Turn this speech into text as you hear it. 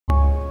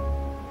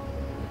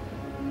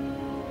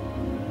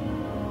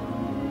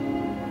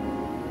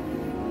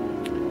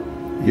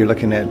You're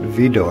looking at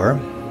Vidor,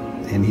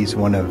 and he's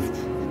one of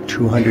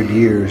 200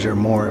 years or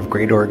more of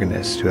great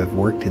organists who have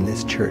worked in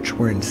this church.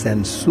 We're in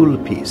St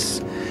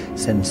Sulpice.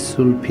 St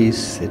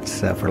Sulpice,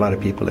 it's for a lot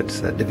of people it's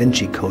Da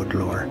Vinci Code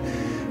lore,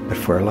 but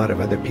for a lot of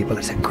other people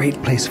it's a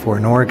great place for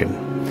an organ.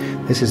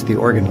 This is the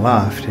organ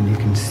loft, and you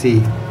can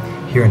see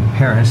here in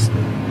Paris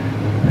the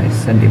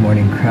nice Sunday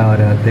morning crowd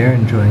out there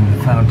enjoying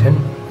the fountain.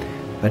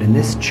 But in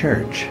this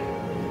church,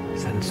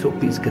 St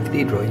Sulpice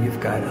Cathedral, you've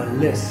got a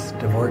list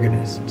of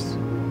organists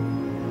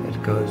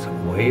that goes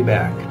way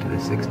back to the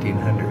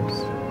 1600s.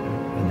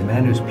 And the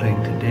man who's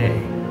playing today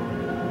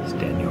is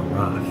Daniel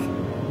Roth.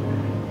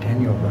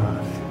 Daniel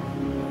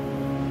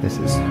Roth. This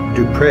is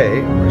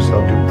Dupré,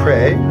 Marcel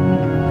Dupré,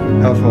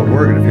 household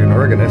organ if you're an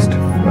organist.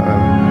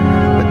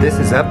 But this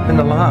is up in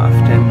the loft,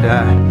 and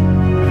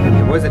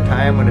there was a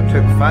time when it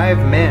took 5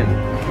 men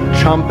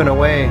chomping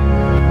away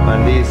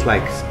on these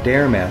like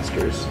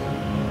stairmasters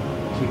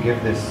to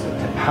give this,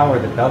 to power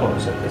the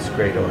bellows of this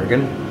great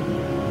organ.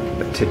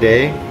 But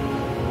today,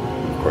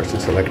 of course,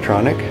 it's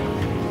electronic.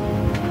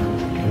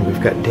 And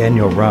we've got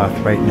Daniel Roth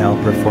right now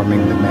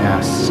performing the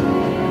Mass.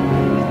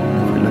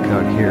 If we look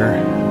out here,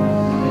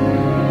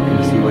 you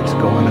can see what's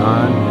going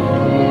on.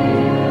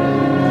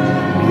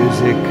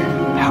 Music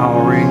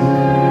powering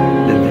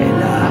the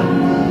vela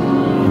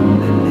in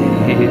the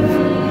nave.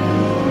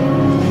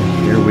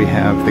 Here we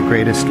have the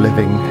greatest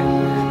living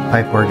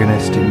pipe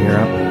organist in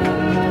Europe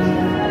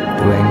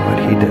doing what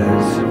he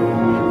does.